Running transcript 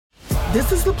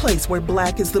This is the place where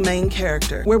Black is the main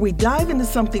character, where we dive into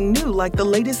something new like the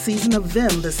latest season of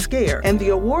Them, The Scare, and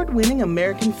the award-winning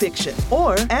American Fiction.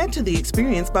 Or add to the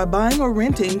experience by buying or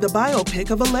renting the biopic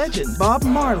of a legend, Bob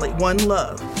Marley, One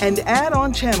Love. And add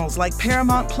on channels like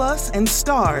Paramount Plus and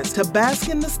Stars to bask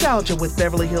in nostalgia with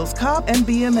Beverly Hills Cop and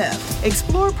BMF.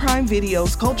 Explore Prime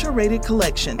Video's culture-rated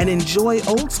collection and enjoy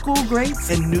old school greats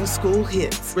and new school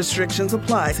hits. Restrictions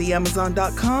apply. See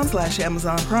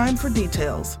Amazon.com/Amazon Prime for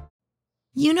details.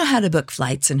 You know how to book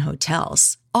flights and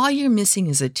hotels. All you're missing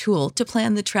is a tool to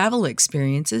plan the travel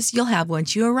experiences you'll have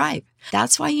once you arrive.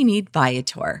 That's why you need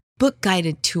Viator. Book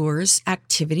guided tours,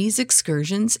 activities,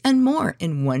 excursions, and more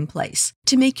in one place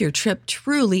to make your trip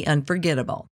truly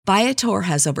unforgettable. Viator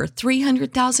has over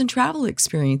 300,000 travel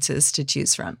experiences to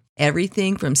choose from.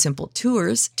 Everything from simple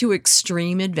tours to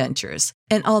extreme adventures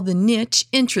and all the niche,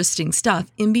 interesting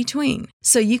stuff in between.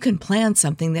 So you can plan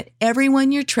something that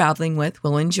everyone you're traveling with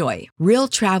will enjoy. Real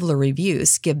traveler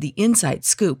reviews give the inside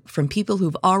scoop from people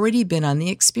who've already been on the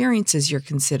experiences you're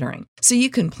considering. So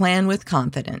you can plan with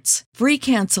confidence. Free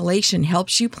cancellation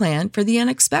helps you plan for the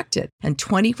unexpected. And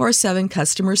 24/7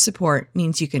 customer support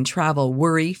means you can travel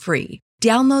worry-free.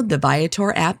 Download the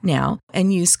Viator app now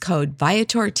and use code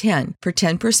Viator10 for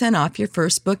 10% off your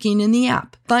first booking in the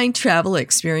app. Find travel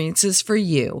experiences for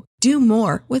you. Do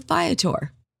more with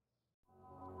Viator.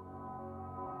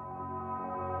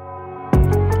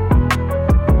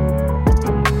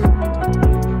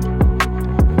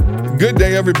 Good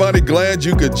day, everybody. Glad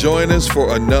you could join us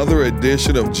for another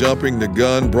edition of Jumping the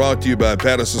Gun, brought to you by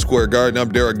Patterson Square Garden. I'm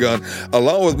Derek Gunn,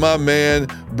 along with my man,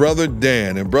 Brother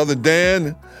Dan. And Brother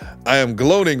Dan, I am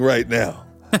gloating right now.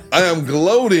 I am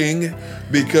gloating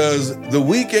because the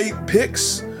Week 8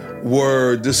 picks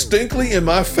were distinctly in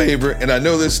my favor, and I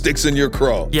know this sticks in your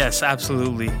craw. Yes,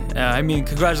 absolutely. I mean,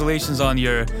 congratulations on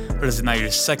your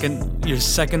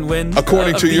second win.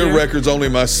 According to your year. records, only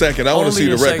my second. I want to see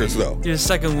the records, though. Your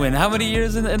second win. How many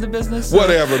years in the business?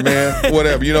 Whatever, man.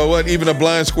 Whatever. You know what? Even a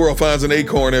blind squirrel finds an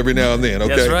acorn every now and then,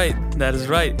 okay? That's right. That is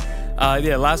right.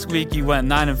 Last week you went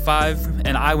 9-5,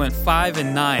 and I went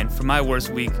 5-9 for my worst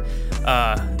week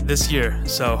this year.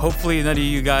 So hopefully none of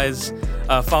you guys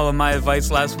follow my advice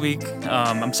last week.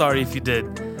 I'm sorry if you did,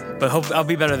 but hope I'll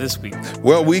be better this week.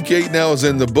 Well, Week 8 now is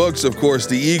in the books. Of course,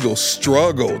 the Eagles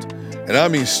struggled, and I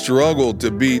mean struggled,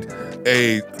 to beat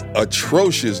a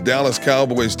atrocious Dallas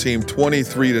Cowboys team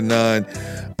 23-9.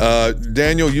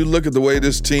 Daniel, you look at the way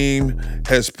this team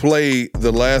has played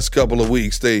the last couple of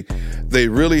weeks. They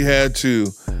really had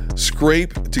to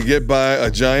scrape to get by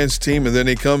a Giants team, and then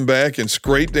they come back and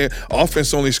scrape. Their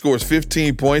offense only scores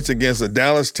 15 points against a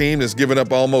Dallas team that's given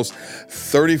up almost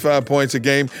 35 points a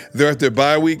game. They're at their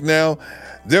bye week now.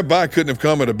 Their bye couldn't have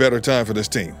come at a better time for this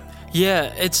team. Yeah,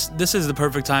 this is the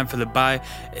perfect time for the bye.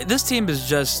 This team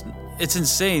is it's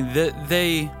insane.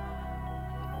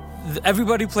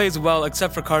 Everybody plays well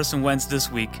except for Carson Wentz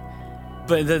this week.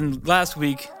 But then last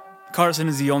week, Carson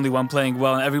is the only one playing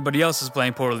well and everybody else is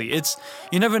playing poorly.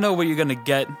 You never know what you're going to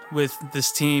get with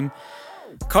this team.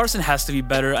 Carson has to be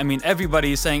better. I mean,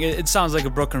 everybody is saying it sounds like a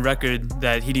broken record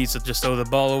that he needs to just throw the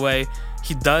ball away.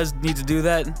 He does need to do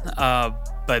that,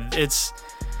 but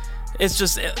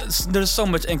there's so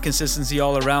much inconsistency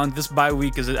all around. This bye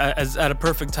week is at a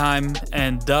perfect time,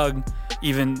 and Doug,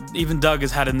 even Doug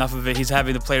has had enough of it. He's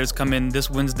having the players come in this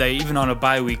Wednesday, even on a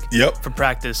bye week, for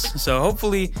practice. So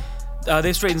hopefully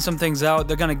they straighten some things out.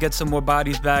 They're going to get some more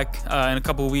bodies back in a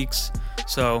couple of weeks.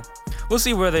 So we'll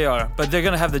see where they are. But they're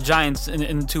going to have the Giants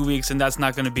in 2 weeks, and that's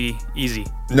not going to be easy.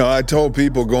 No, I told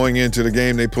people going into the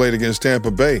game they played against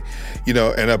Tampa Bay,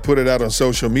 and I put it out on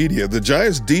social media. The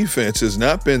Giants' defense has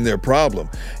not been their problem.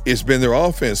 It's been their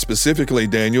offense, specifically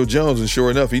Daniel Jones. And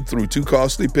sure enough, he threw 2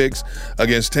 costly picks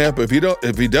against Tampa.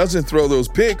 If he doesn't throw those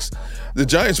picks, the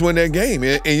Giants win that game.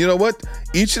 And you know what?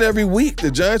 Each and every week,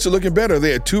 the Giants are looking better.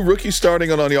 They had 2 rookies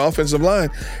starting on the offensive line,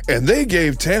 and they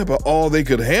gave Tampa all they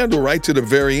could handle right to the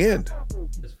very end.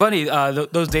 It's funny,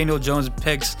 those Daniel Jones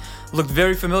picks looked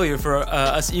very familiar for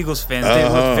us Eagles fans. They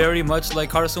look very much like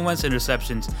Carson Wentz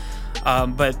interceptions.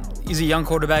 But he's a young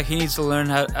quarterback. He needs to learn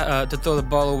how to throw the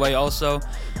ball away also.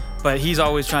 But he's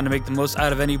always trying to make the most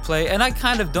out of any play. And I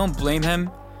kind of don't blame him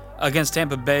against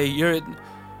Tampa Bay.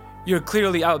 You're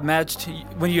clearly outmatched.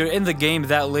 When you're in the game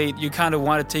that late, you kind of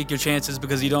want to take your chances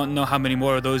because you don't know how many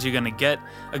more of those you're going to get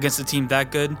against a team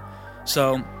that good.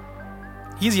 So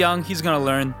he's young. He's going to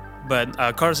learn. But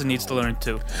Carson needs to learn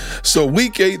too. So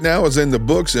Week 8 now is in the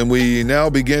books, and we now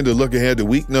begin to look ahead to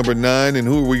week number 9. And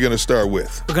who are we going to start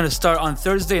with? We're going to start on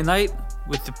Thursday night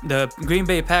with the Green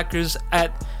Bay Packers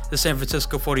at the San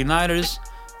Francisco 49ers.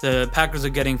 The Packers are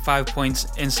getting 5 points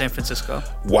in San Francisco.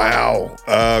 Wow.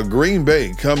 Green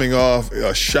Bay coming off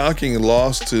a shocking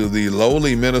loss to the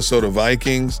lowly Minnesota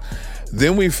Vikings.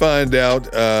 Then we find out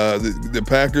the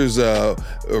Packers'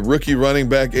 rookie running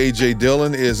back A.J.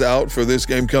 Dillon is out for this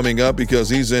game coming up because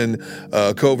he's in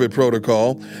COVID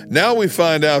protocol. Now we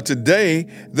find out today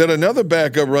that another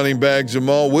backup running back,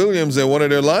 Jamal Williams, and one of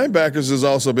their linebackers has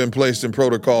also been placed in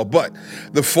protocol. But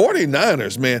the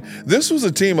 49ers, man, this was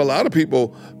a team a lot of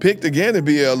people picked again to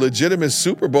be a legitimate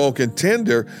Super Bowl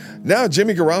contender. Now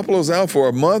Jimmy Garoppolo's out for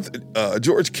a month.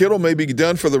 George Kittle may be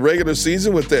done for the regular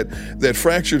season with that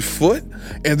fractured foot.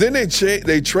 And then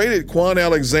they traded Quan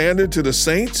Alexander to the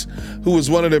Saints, who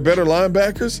was one of their better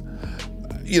linebackers.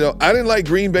 You know, I didn't like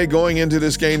Green Bay going into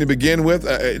this game to begin with.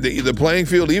 The playing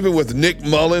field, even with Nick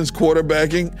Mullins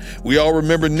quarterbacking, we all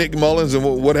remember Nick Mullins and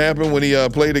what happened when he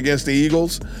played against the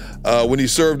Eagles, when he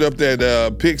served up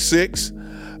that pick six.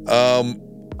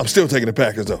 I'm still taking the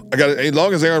Packers, though. As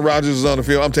long as Aaron Rodgers is on the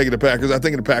field, I'm taking the Packers. I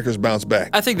think the Packers bounce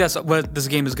back. I think that's what this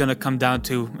game is going to come down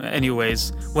to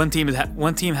anyways. One team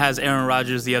has Aaron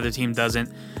Rodgers, the other team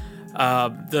doesn't.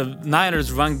 The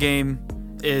Niners' run game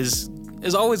is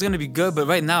always going to be good, but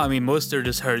right now, I mean, Mostert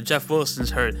is hurt. Jeff Wilson's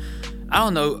hurt. I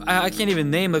don't know. I can't even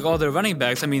name all their running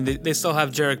backs. I mean, they still have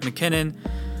Jerick McKinnon,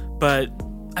 but,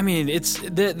 I mean,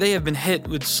 they have been hit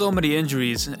with so many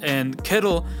injuries, and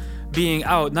Kittle being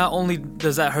out, not only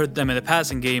does that hurt them in the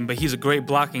passing game, but he's a great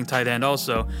blocking tight end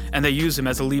also, and they use him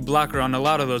as a lead blocker on a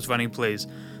lot of those running plays.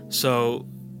 So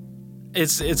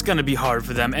it's going to be hard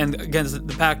for them. And against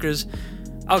the Packers,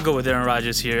 I'll go with Aaron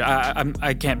Rodgers here.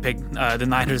 I can't pick the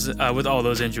Niners with all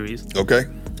those injuries. Okay.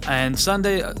 And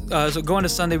Sunday, so going to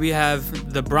Sunday, we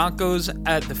have the Broncos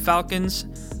at the Falcons.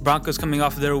 Broncos coming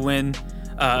off their win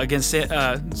against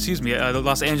the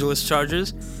Los Angeles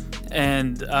Chargers.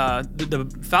 And the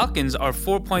Falcons are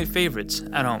 4-point favorites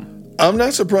at home. I'm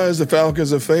not surprised the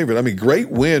Falcons are favored. I mean,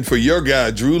 great win for your guy,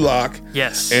 Drew Lock.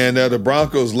 Yes. And the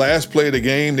Broncos, last play of the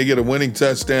game, they get a winning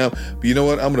touchdown. But you know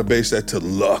what? I'm going to base that to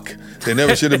luck. They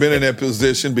never should have been in that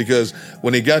position because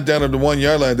when they got down to the 1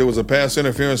 yard line, there was a pass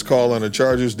interference call on the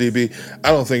Chargers DB.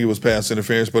 I don't think it was pass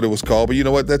interference, but it was called. But you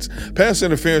know what? That's pass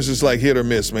interference is like hit or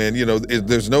miss, man. You know,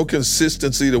 there's no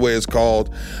consistency the way it's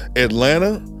called.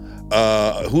 Atlanta,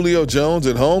 Julio Jones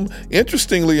at home.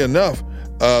 Interestingly enough,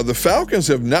 the Falcons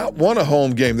have not won a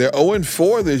home game. They're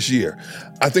 0-4 this year.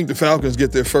 I think the Falcons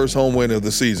get their first home win of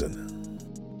the season.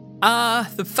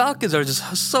 The Falcons are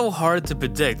just so hard to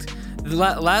predict.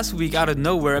 Last week, out of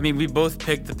nowhere, I mean, we both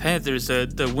picked the Panthers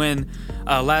to win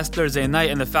last Thursday night,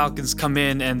 and the Falcons come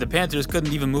in, and the Panthers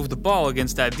couldn't even move the ball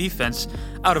against that defense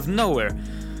out of nowhere.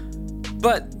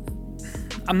 But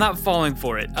I'm not falling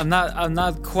for it. I'm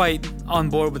not quite on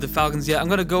board with the Falcons yet. I'm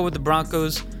going to go with the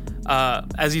Broncos.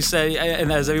 As you say,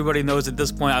 and as everybody knows at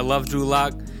this point, I love Drew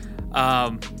Lock.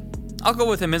 I'll go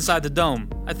with him inside the dome.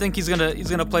 I think he's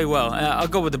gonna play well. I'll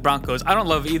go with the Broncos. I don't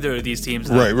love either of these teams,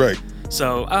 though. Right.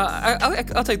 So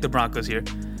I'll take the Broncos here.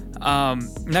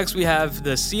 Next, we have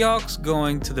the Seahawks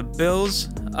going to the Bills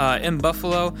in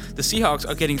Buffalo. The Seahawks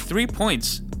are getting 3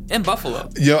 points in Buffalo.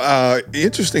 You know,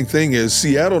 interesting thing is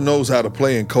Seattle knows how to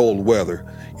play in cold weather.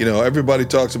 You know, everybody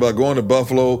talks about going to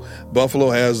Buffalo.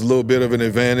 Buffalo has a little bit of an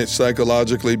advantage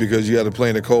psychologically because you had to play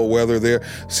in the cold weather there.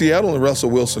 Seattle and Russell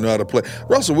Wilson know how to play.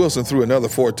 Russell Wilson threw another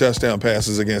 4 touchdown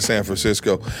passes against San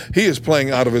Francisco. He is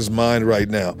playing out of his mind right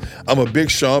now. I'm a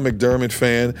big Sean McDermott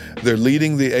fan. They're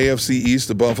leading the AFC East,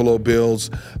 the Buffalo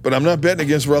Bills, but I'm not betting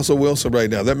against Russell Wilson right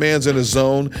now. That man's in his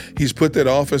zone. He's put that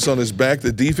offense on his back.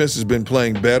 The defense has been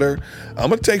playing better. I'm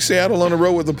going to take Seattle on the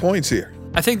road with the points here.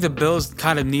 I think the Bills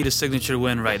kind of need a signature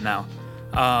win right now.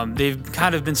 They've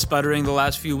kind of been sputtering the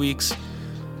last few weeks.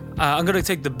 I'm going to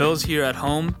take the Bills here at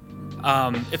home.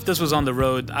 If this was on the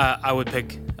road, I would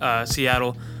pick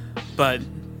Seattle. But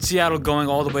Seattle going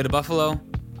all the way to Buffalo,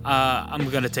 I'm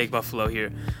going to take Buffalo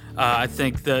here. I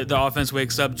think the offense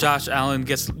wakes up. Josh Allen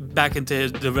gets back into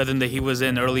the rhythm that he was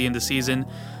in early in the season.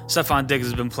 Stephon Diggs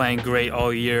has been playing great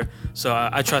all year, so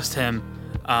I trust him.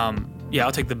 Yeah,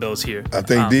 I'll take the Bills here. I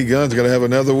think D Gunn's going to have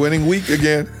another winning week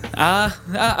again.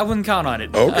 I wouldn't count on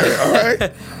it. Okay, all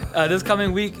right. This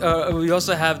coming week, we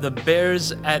also have the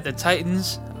Bears at the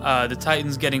Titans. The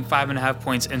Titans getting 5.5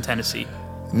 points in Tennessee.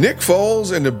 Nick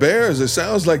Foles and the Bears, it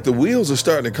sounds like the wheels are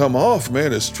starting to come off,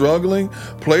 man. They're struggling.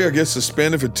 Player gets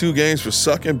suspended for 2 games for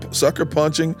sucker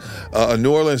punching a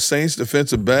New Orleans Saints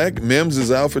defensive back. Mims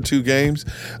is out for 2 games.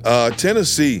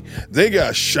 Tennessee, they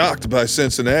got shocked by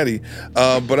Cincinnati,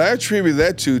 but I attribute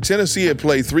that to Tennessee had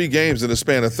played 3 games in the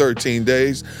span of 13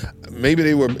 days. Maybe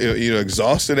they were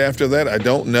exhausted after that. I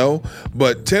don't know.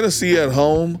 But Tennessee at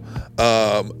home,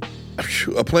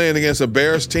 playing against a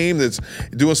Bears team that's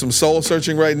doing some soul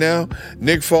searching right now.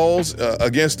 Nick Foles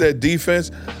against that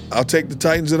defense. I'll take the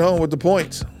Titans at home with the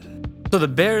points. So the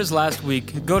Bears last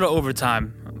week go to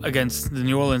overtime against the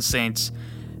New Orleans Saints.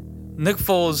 Nick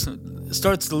Foles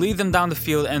starts to lead them down the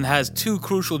field and has two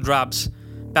crucial drops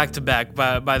back-to-back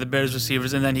by the Bears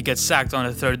receivers, and then he gets sacked on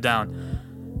a third down.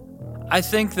 I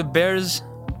think the Bears,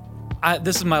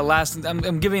 this is my last,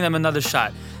 I'm giving them another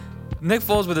shot. Nick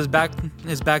Foles with his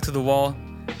back to the wall,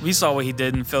 we saw what he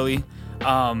did in Philly.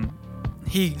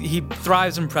 He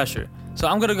thrives in pressure. So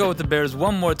I'm going to go with the Bears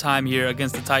one more time here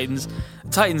against the Titans. The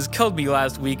Titans killed me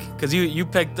last week because you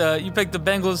picked the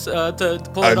Bengals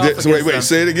to pull it off. So wait,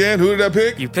 say it again. Who did I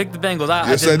pick? You picked the Bengals.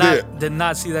 Yes, I did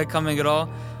not see that coming at all.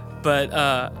 But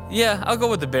yeah, I'll go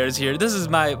with the Bears here. This is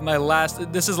my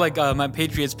last. This is like my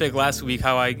Patriots pick last week.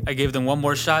 How I gave them one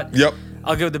more shot. Yep.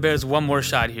 I'll give the Bears one more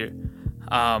shot here.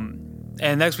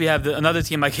 And next we have another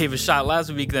team I gave a shot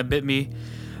last week that bit me.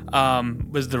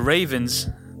 Was the Ravens.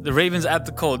 The Ravens at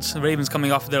the Colts. The Ravens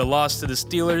coming off of their loss to the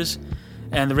Steelers.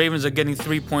 And the Ravens are getting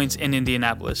 3 points in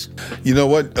Indianapolis. You know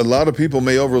what? A lot of people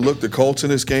may overlook the Colts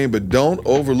in this game, but don't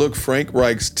overlook Frank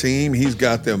Reich's team. He's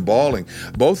got them balling.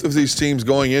 Both of these teams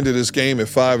going into this game at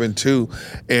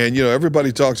 5-2. And, you know,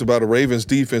 everybody talks about a Ravens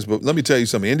defense, but let me tell you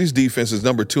something. Indy's defense is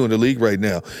number 2 in the league right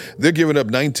now. They're giving up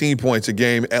 19 points a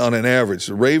game on an average.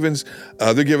 The Ravens,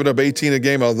 they're giving up 18 a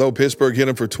game, although Pittsburgh hit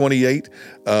them for 28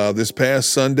 this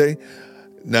past Sunday.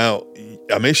 Now,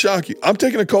 I may shock you. I'm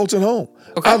taking the Colts at home.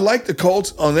 Okay. I like the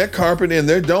Colts on that carpet in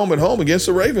their dome at home against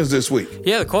the Ravens this week.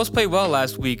 Yeah, the Colts played well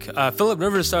last week. Phillip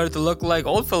Rivers started to look like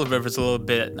old Phillip Rivers a little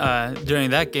bit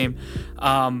during that game.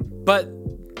 But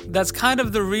that's kind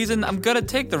of the reason I'm going to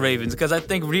take the Ravens, because I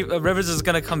think Rivers is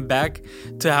going to come back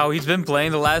to how he's been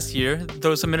playing the last year,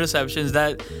 throw some interceptions.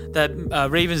 That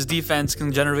Ravens defense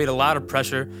can generate a lot of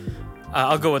pressure.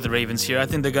 I'll go with the Ravens here. I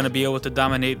think they're going to be able to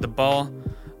dominate the ball.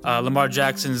 Lamar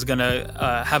Jackson is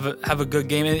gonna have a good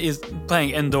game. He's playing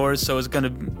indoors, so it's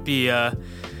gonna be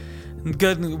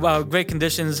great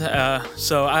conditions.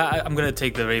 So I'm gonna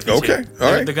take the Ravens. Okay, here.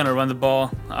 All right. They're gonna run the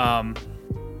ball,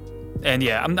 and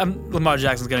yeah, Lamar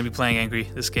Jackson's gonna be playing angry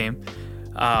this game.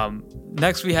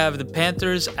 Next, we have the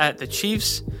Panthers at the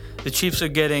Chiefs. The Chiefs are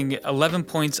getting 11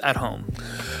 points at home.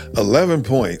 11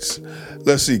 points.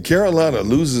 Let's see. Carolina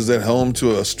loses at home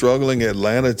to a struggling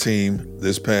Atlanta team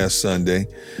this past Sunday.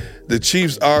 The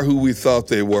Chiefs are who we thought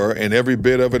they were, and every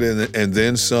bit of it, and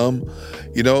then some.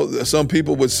 You know, some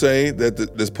people would say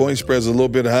that this point spread is a little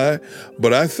bit high,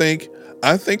 but I think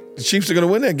the Chiefs are going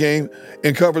to win that game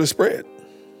and cover the spread.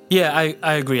 Yeah,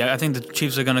 I agree. I think the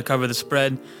Chiefs are going to cover the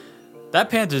spread. That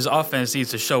Panthers offense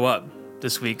needs to show up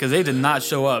this week, because they did not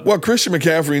show up. Well, Christian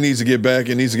McCaffrey needs to get back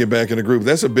in the group.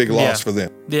 That's a big loss for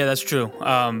them. Yeah, that's true.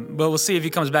 But we'll see if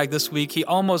he comes back this week. He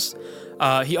almost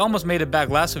made it back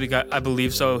last week, I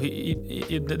believe. So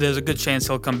there's a good chance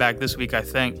he'll come back this week, I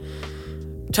think.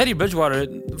 Teddy Bridgewater,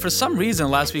 for some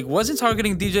reason last week, wasn't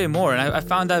targeting DJ Moore, and I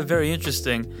found that very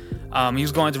interesting. He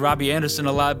was going to Robbie Anderson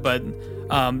a lot, but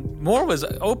Moore was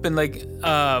open. Like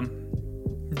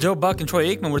Joe Buck and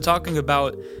Troy Aikman were talking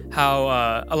about how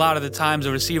a lot of the times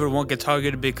a receiver won't get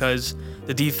targeted because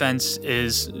the defense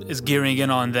is gearing in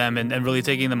on them and really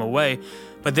taking them away.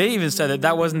 But they even said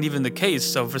that wasn't even the case.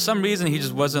 So for some reason, he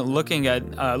just wasn't looking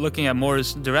at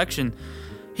Moore's direction.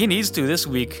 He needs to this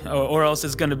week, or else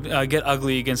it's going to get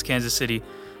ugly against Kansas City.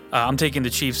 I'm taking the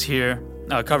Chiefs here,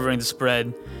 covering the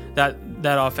spread. That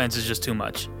offense is just too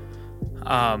much.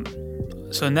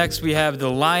 So next we have the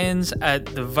Lions at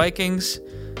the Vikings.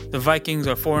 The Vikings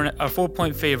are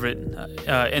 4-point favorite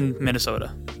in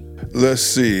Minnesota. Let's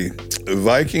see. The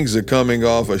Vikings are coming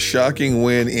off a shocking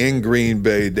win in Green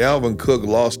Bay. Dalvin Cook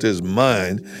lost his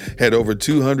mind, had over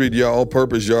 200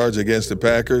 all-purpose yards against the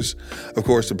Packers. Of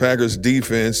course, the Packers'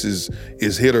 defense is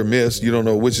hit or miss. You don't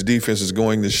know which defense is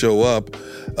going to show up.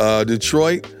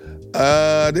 Detroit,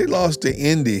 they lost to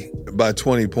Indy by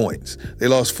 20 points. They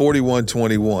lost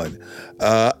 41-21.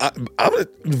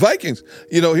 Vikings,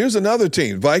 here's another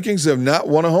team. Vikings have not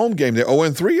won a home game. They're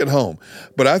 0-3 at home.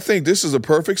 But I think this is a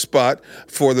perfect spot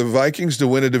for the Vikings to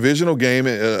win a divisional game,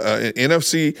 an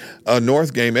NFC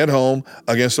North game at home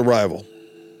against a rival.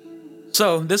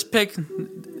 So this pick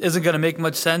isn't going to make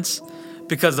much sense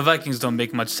because the Vikings don't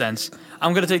make much sense.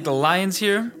 I'm going to take the Lions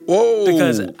here. Whoa!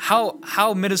 Because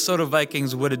how Minnesota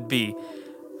Vikings would it be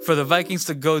for the Vikings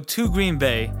to go to Green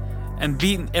Bay and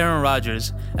beat Aaron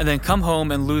Rodgers and then come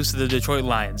home and lose to the Detroit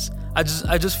Lions? I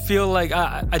just feel like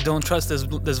I don't trust this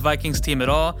Vikings team at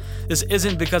all. This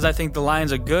isn't because I think the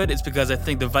Lions are good. It's because I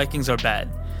think the Vikings are bad.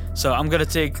 So I'm gonna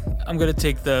take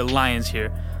the Lions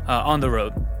here on the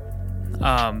road.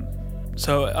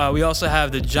 So we also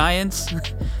have the Giants.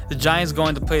 The Giants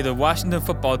going to play the Washington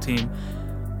football team.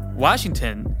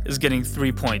 Washington is getting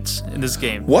 3 points in this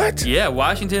game. What? Yeah,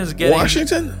 Washington is getting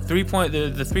Washington? 3 point.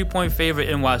 The 3-point favorite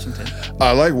in Washington.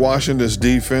 I like Washington's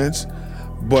defense,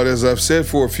 but as I've said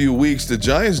for a few weeks, the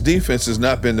Giants' defense has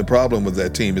not been the problem with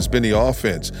that team. It's been the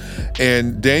offense.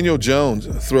 And Daniel Jones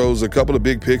throws a couple of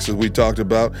big picks, as we talked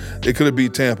about. They could have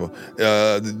beat Tampa.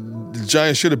 The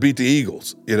Giants should have beat the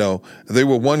Eagles. They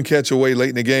were one catch away late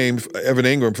in the game, Evan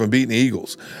Ingram, from beating the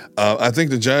Eagles. I think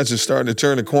the Giants are starting to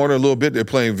turn the corner a little bit. They're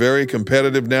playing very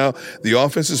competitive now. The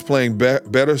offense is playing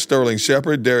better. Sterling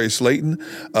Shepard, Darius Slayton,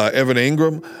 Evan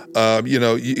Ingram.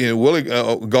 Willie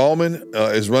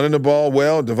Gallman is running the ball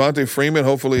well. Devontae Freeman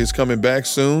hopefully is coming back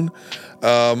soon.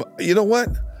 You know what?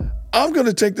 I'm going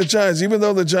to take the Giants. Even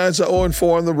though the Giants are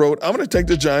 0-4 on the road, I'm going to take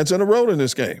the Giants on the road in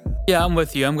this game. Yeah, I'm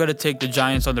with you. I'm going to take the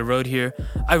Giants on the road here.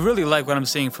 I really like what I'm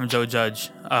seeing from Joe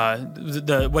Judge,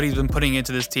 what he's been putting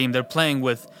into this team. They're playing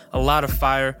with a lot of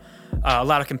fire, a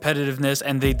lot of competitiveness,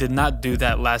 and they did not do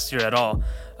that last year at all.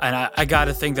 And I got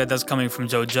to think that that's coming from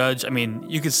Joe Judge. I mean,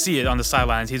 you could see it on the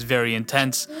sidelines. He's very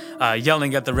intense,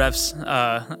 yelling at the refs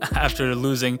after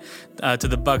losing to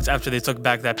the Bucs after they took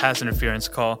back that pass interference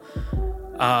call.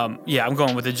 I'm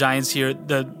going with the Giants here.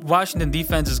 The Washington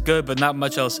defense is good, but not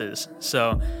much else is.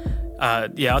 So,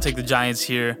 I'll take the Giants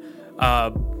here.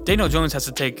 Daniel Jones has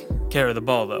to take care of the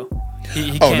ball, though.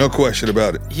 No question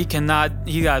about it. He got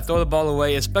to throw the ball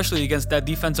away, especially against that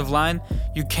defensive line.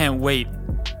 You can't wait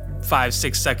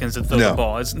 5-6 seconds to throw the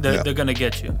ball. They're going to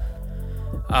get you.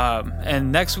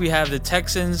 And next we have the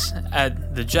Texans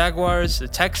at the Jaguars. The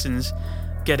Texans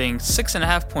getting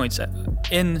 6.5 points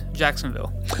in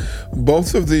Jacksonville.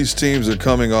 Both of these teams are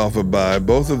coming off a bye.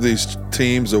 Both of these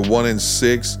teams are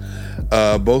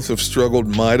 1-6. Both have struggled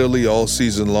mightily all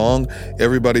season long.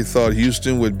 Everybody thought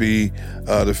Houston would be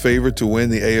the favorite to win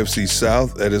the AFC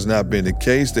South. That has not been the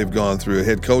case. They've gone through a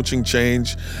head coaching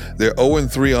change. They're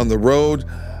 0-3 on the road,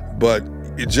 but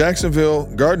Jacksonville,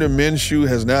 Gardner Minshew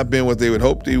has not been what they would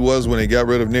hope he was when they got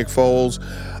rid of Nick Foles.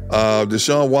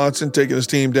 Deshaun Watson taking his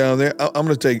team down there. I'm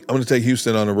going to take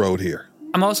Houston on the road here.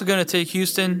 I'm also going to take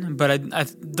Houston, but I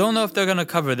don't know if they're going to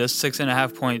cover this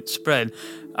 6.5 point spread.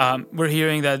 We're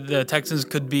hearing that the Texans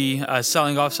could be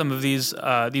selling off some of these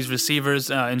receivers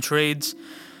in trades.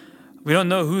 We don't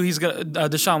know who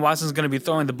Deshaun Watson's going to be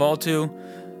throwing the ball to.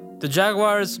 The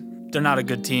Jaguars, they're not a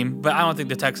good team, but I don't think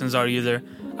the Texans are either.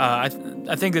 I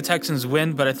think the Texans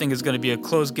win, but I think it's going to be a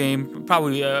close game,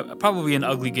 probably an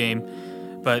ugly game.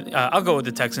 But I'll go with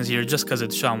the Texans here just because of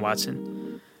Deshaun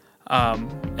Watson.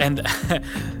 And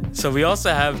so we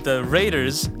also have the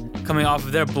Raiders coming off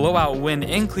of their blowout win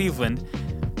in Cleveland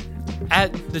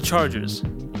at the Chargers.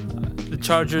 The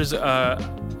Chargers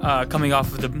coming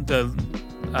off of the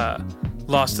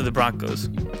loss to the Broncos.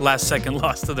 Last-second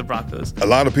loss to the Broncos. A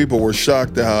lot of people were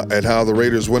shocked at how the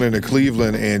Raiders went into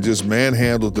Cleveland and just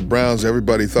manhandled the Browns.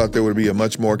 Everybody thought there would be a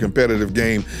much more competitive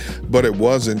game, but it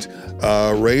wasn't.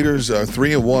 Raiders are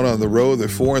 3-1 on the road. They're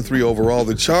 4-3 overall.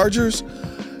 The Chargers,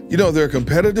 they're a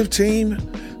competitive team.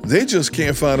 They just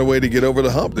can't find a way to get over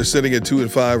the hump. They're sitting at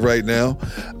 2-5 right now.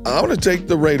 I'm going to take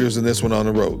the Raiders in this one on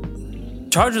the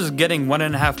road. Chargers are getting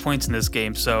 1.5 points in this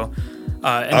game, so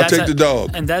I'll take the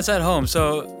dog. And that's at home.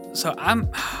 So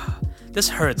this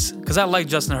hurts because I like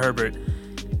Justin Herbert,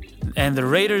 and the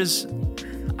Raiders.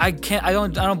 I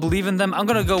don't believe in them. I'm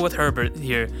gonna go with Herbert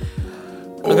here.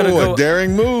 A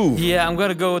daring move. Yeah, I'm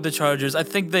gonna go with the Chargers. I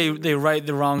think they right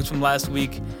the wrongs from last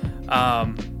week.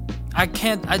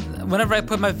 Whenever I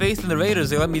put my faith in the Raiders,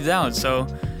 they let me down. So,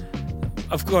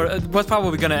 of course, what's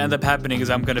probably going to end up happening is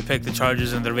I'm going to pick the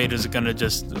Chargers, and the Raiders are going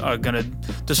to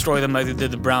destroy them like they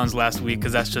did the Browns last week,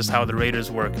 because that's just how the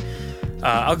Raiders work.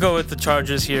 I'll go with the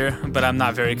Chargers here, but I'm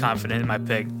not very confident in my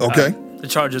pick. Okay. The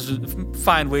Chargers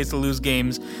find ways to lose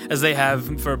games, as they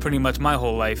have for pretty much my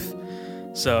whole life.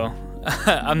 So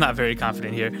I'm not very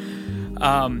confident here.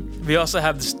 We also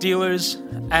have the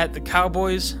Steelers at the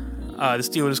Cowboys. The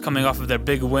Steelers coming off of their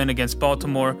big win against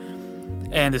Baltimore.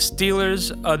 And the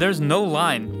Steelers, there's no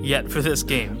line yet for this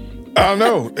game. I don't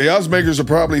know. The odds makers are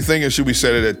probably thinking, should we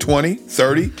set it at 20,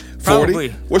 30, 40? Probably,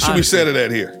 what should we set it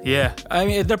at here? Yeah. I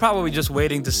mean, they're probably just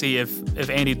waiting to see if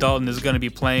Andy Dalton is going to be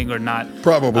playing or not.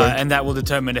 Probably. And that will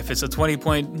determine if it's a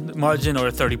 20-point margin or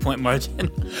a 30-point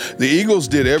margin. The Eagles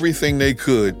did everything they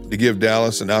could to give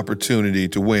Dallas an opportunity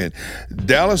to win.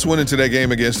 Dallas went into that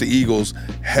game against the Eagles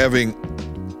having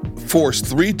forced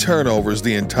 3 turnovers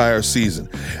the entire season.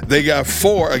 They got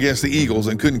 4 against the Eagles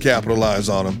and couldn't capitalize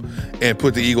on them and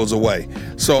put the Eagles away.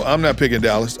 So I'm not picking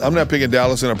Dallas. I'm not picking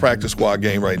Dallas in a practice squad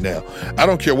game right now. I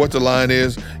don't care what the line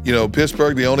is.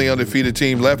 Pittsburgh, the only undefeated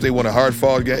team left. They won a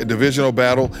hard-fought divisional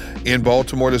battle in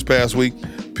Baltimore this past week.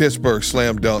 Pittsburgh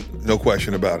slam dunk, no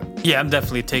question about it. Yeah, I'm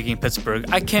definitely taking Pittsburgh.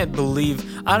 I can't believe,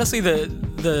 honestly,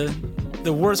 the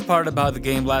worst part about the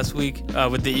game last week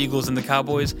with the Eagles and the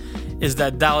Cowboys is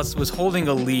that Dallas was holding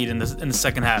a lead in the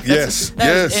second half. That's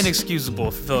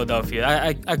inexcusable for Philadelphia.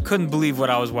 I couldn't believe what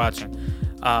I was watching.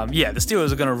 The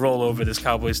Steelers are going to roll over this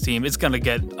Cowboys team. It's going to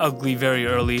get ugly very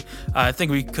early. I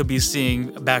think we could be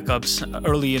seeing backups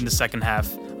early in the second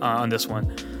half on this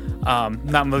one.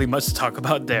 Not really much to talk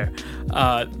about there.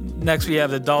 Next, we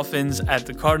have the Dolphins at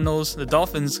the Cardinals. The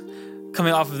Dolphins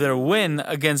coming off of their win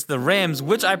against the Rams,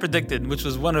 which I predicted, which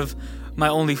was one of my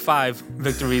only 5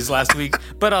 victories last week,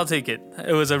 but I'll take it.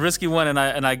 It was a risky one, and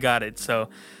I got it. So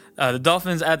the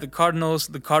Dolphins at the Cardinals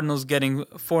getting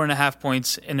 4.5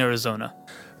 points in Arizona.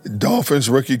 Dolphins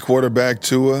rookie quarterback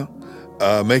Tua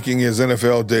making his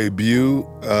NFL debut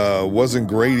wasn't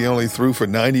great. He only threw for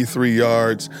 93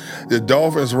 yards. The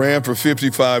Dolphins ran for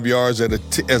 55 yards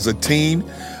as a team,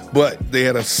 but they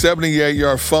had a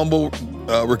 78-yard fumble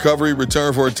recovery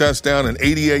return for a touchdown, an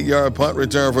 88-yard punt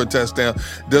return for a touchdown.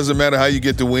 Doesn't matter how you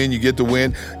get the win, you get the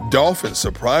win. Dolphins,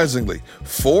 surprisingly,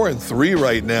 4-3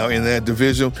 right now in that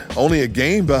division, only a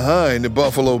game behind the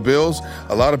Buffalo Bills.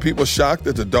 A lot of people shocked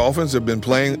that the Dolphins have been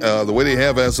playing the way they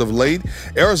have as of late.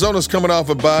 Arizona's coming off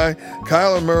a bye.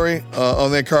 Kyler Murray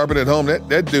on that carpet at home,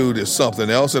 that dude is something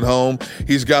else at home.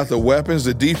 He's got the weapons.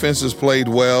 The defense has played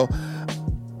well.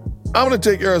 I'm going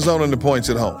to take Arizona in the points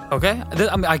at home. Okay.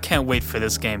 I can't wait for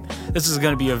this game. This is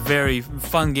going to be a very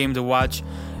fun game to watch.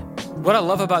 What I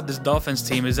love about this Dolphins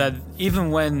team is that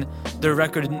even when their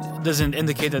record doesn't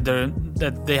indicate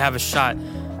that they have a shot,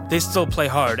 they still play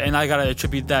hard. And I got to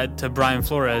attribute that to Brian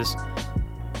Flores.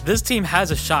 This team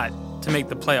has a shot to make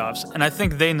the playoffs, and I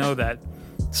think they know that.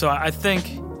 So I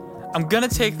think I'm going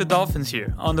to take the Dolphins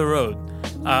here on the road.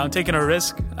 I'm taking a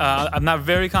risk. I'm not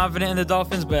very confident in the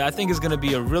Dolphins, but I think it's going to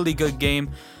be a really good game.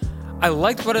 I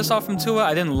liked what I saw from Tua.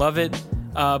 I didn't love it.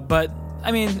 But,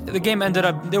 I mean, the game ended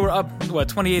up, they were up,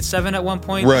 28-7 at one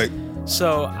point? Right.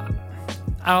 So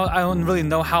I don't really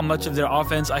know how much of their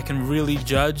offense I can really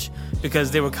judge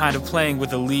because they were kind of playing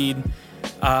with a lead.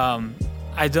 I'm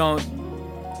going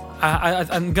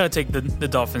to take the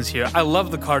Dolphins here. I love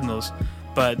the Cardinals,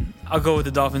 but I'll go with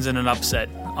the Dolphins in an upset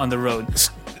on the road.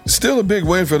 Still a big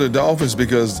win for the Dolphins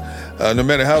because no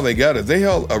matter how they got it, they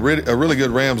held a really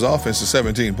good Rams offense to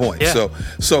 17 points. Yeah.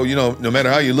 So no matter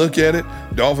how you look at it,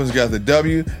 Dolphins got the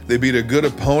W. They beat a good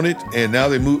opponent, and now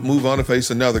they move on to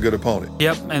face another good opponent.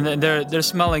 Yep, and they're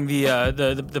smelling the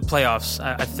playoffs,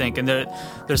 I think, and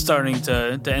they're starting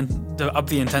to up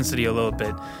the intensity a little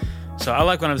bit. So I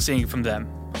like what I'm seeing from them.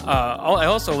 I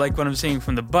also like what I'm seeing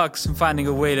from the Bucs finding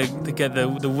a way to get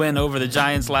the win over the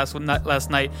Giants last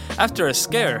night after a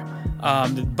scare.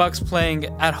 The Bucs playing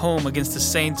at home against the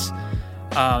Saints.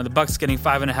 The Bucs getting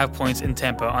 5.5 points in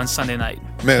Tampa on Sunday night.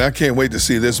 Man, I can't wait to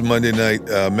see this Monday night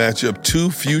matchup.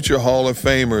 2 future Hall of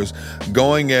Famers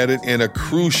going at it in a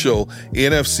crucial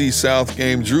NFC South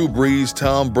game. Drew Brees,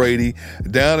 Tom Brady,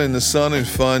 down in the sun and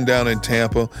fun down in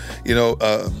Tampa.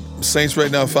 Saints right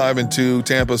now 5-2,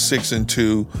 Tampa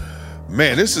 6-2.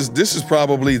 Man, this is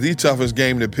probably the toughest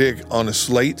game to pick on the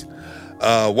slate.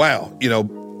 Wow,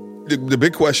 the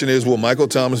big question is, will Michael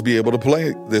Thomas be able to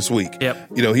play this week?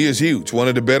 Yep. He is huge. One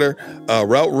of the better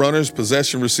route runners,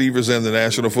 possession receivers in the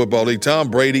National Football League.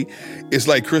 Tom Brady, it's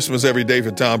like Christmas every day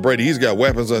for Tom Brady. He's got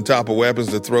weapons on top of weapons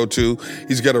to throw to.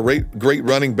 He's got a great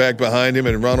running back behind him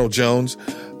in Ronald Jones.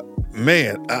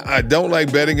 Man, I don't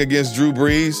like betting against Drew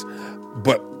Brees,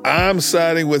 but I'm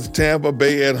siding with Tampa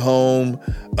Bay at home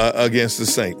against the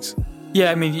Saints.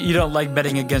 Yeah, I mean, you don't like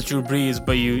betting against Drew Brees,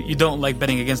 but you don't like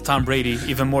betting against Tom Brady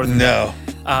even more than that.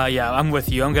 Yeah, I'm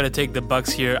with you. I'm going to take the Bucs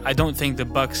here. I don't think the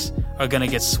Bucs are going to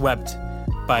get swept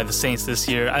by the Saints this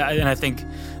year, and I think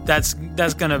that's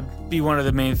going to be one of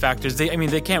the main factors.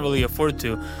 They can't really afford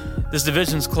to. This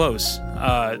division's close.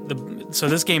 So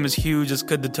this game is huge. This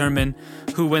could determine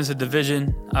who wins the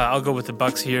division. I'll go with the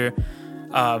Bucs here.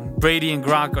 Brady and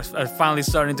Gronk are finally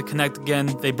starting to connect again.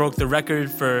 They broke the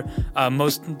record for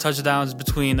most touchdowns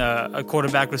between a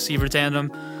quarterback-receiver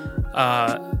tandem.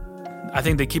 I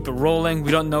think they keep it rolling.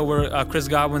 We don't know where Chris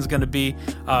Godwin's going to be,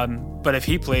 but if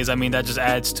he plays, that just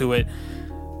adds to it.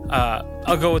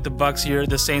 I'll go with the Bucs here.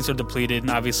 The Saints are depleted,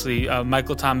 and obviously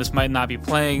Michael Thomas might not be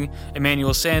playing.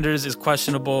 Emmanuel Sanders is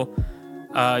questionable.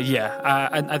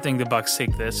 I think the Bucs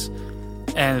take this.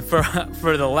 And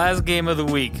for the last game of the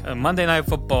week, Monday Night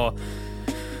Football,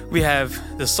 we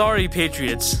have the sorry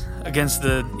Patriots against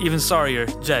the even sorrier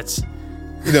Jets.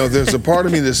 You know, there's a part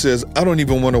of me that says, I don't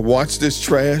even want to watch this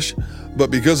trash, but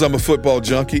because I'm a football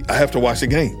junkie, I have to watch the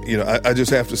game. You know, I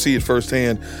just have to see it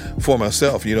firsthand for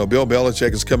myself. You know, Bill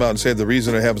Belichick has come out and said the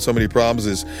reason they're having so many problems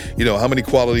is, you know, how many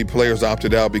quality players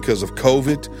opted out because of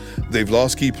COVID. They've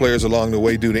lost key players along the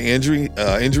way due to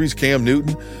injuries. Cam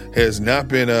Newton has not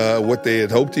been what they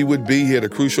had hoped he would be. He had a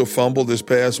crucial fumble this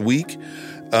past week.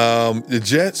 The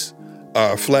Jets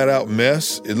are a flat-out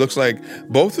mess. It looks like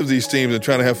both of these teams are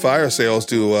trying to have fire sales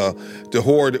to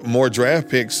hoard more draft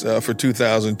picks for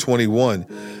 2021.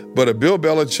 But a Bill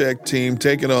Belichick team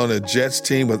taking on a Jets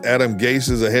team with Adam Gase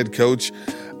as a head coach,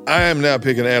 I am not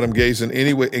picking Adam Gase in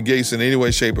any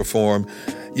way, shape, or form.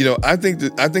 You know, I think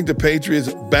the Patriots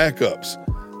backups.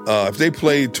 If they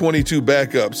played 22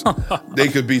 backups, they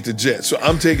could beat the Jets. So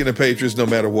I'm taking the Patriots no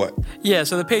matter what. Yeah,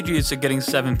 so the Patriots are getting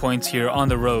 7 points here on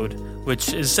the road,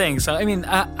 which is saying so. I mean,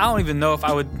 I don't even know if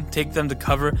I would take them to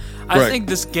cover. I think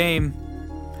this game.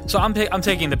 So I'm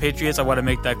taking the Patriots. I want to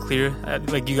make that clear.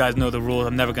 Like you guys know the rule.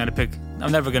 I'm never gonna pick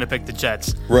the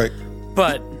Jets. Right.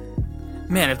 But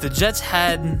man, if the Jets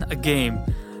had a game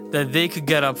that they could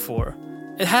get up for,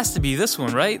 it has to be this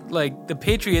one, right? Like the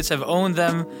Patriots have owned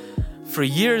them for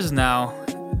years now.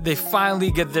 They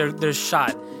finally get their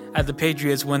shot at the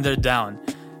Patriots when they're down.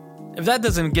 If that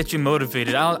doesn't get you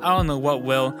motivated, I don't know what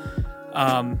will.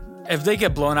 If they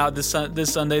get blown out this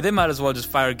Sunday, they might as well just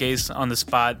fire Gase on the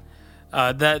spot.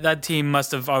 That team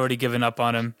must have already given up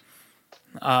on him.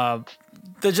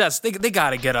 The Jets, they got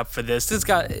to get up for this.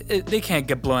 They can't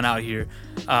get blown out here.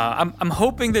 I'm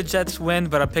hoping the Jets win,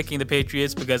 but I'm picking the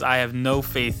Patriots because I have no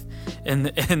faith in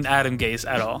Adam Gase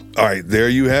at all. All right, there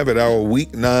you have it, our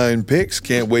Week 9 picks.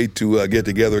 Can't wait to get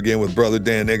together again with Brother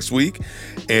Dan next week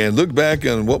and look back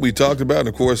on what we talked about. And,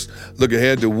 of course, look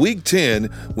ahead to Week 10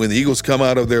 when the Eagles come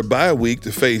out of their bye week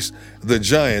to face the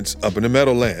Giants up in the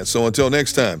Meadowlands. So until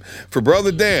next time, for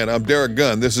Brother Dan, I'm Derek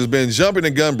Gunn. This has been Jumping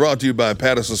the Gun, brought to you by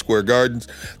Patterson Square Gardens.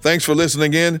 Thanks for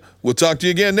listening in. We'll talk to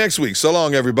you again next week. So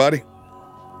long, everybody.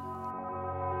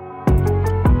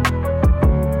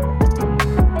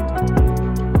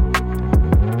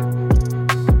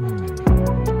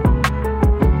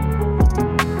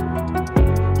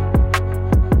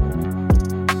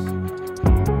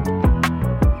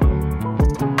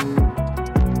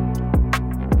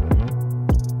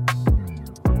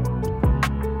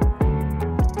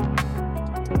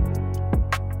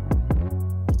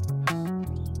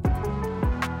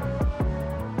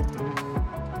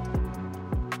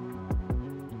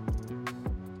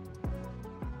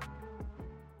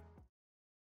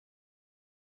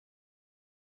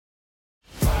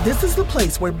 This is the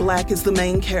place where Black is the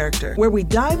main character, where we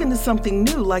dive into something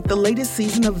new like the latest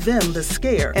season of Them, The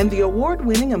Scare, and the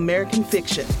award-winning American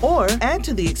Fiction. Or add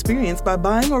to the experience by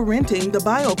buying or renting the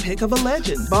biopic of a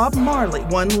legend, Bob Marley,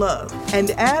 One Love.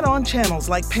 And add on channels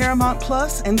like Paramount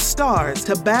Plus and Stars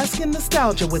to bask in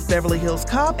nostalgia with Beverly Hills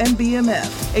Cop and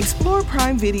BMF. Explore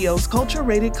Prime Video's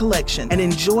culture-rated collection and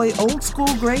enjoy old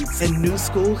school greats and new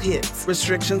school hits.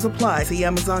 Restrictions apply. See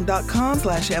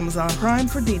Amazon.com/Amazon Prime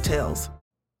for details.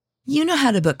 You know how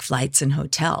to book flights and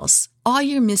hotels. All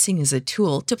you're missing is a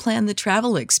tool to plan the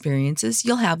travel experiences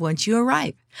you'll have once you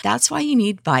arrive. That's why you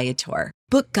need Viator.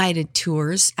 Book guided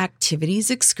tours, activities,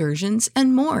 excursions,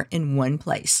 and more in one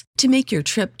place to make your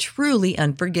trip truly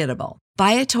unforgettable.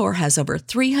 Viator has over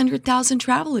 300,000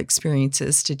 travel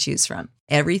experiences to choose from.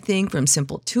 Everything from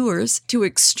simple tours to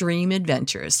extreme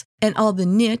adventures and all the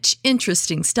niche,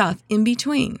 interesting stuff in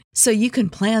between. So you can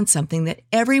plan something that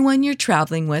everyone you're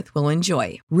traveling with will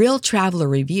enjoy. Real traveler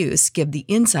reviews give the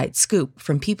inside scoop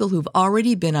from people who've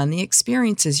already been on the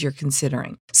experiences you're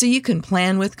considering. So you can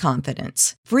plan with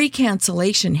confidence. Free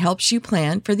cancellation helps you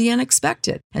plan for the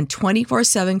unexpected. And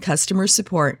 24/7 customer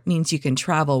support means you can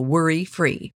travel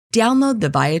worry-free. Download the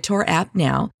Viator app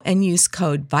now and use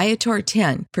code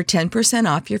Viator10 for 10%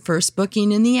 off your first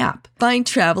booking in the app. Find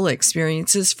travel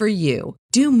experiences for you.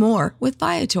 Do more with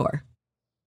Viator.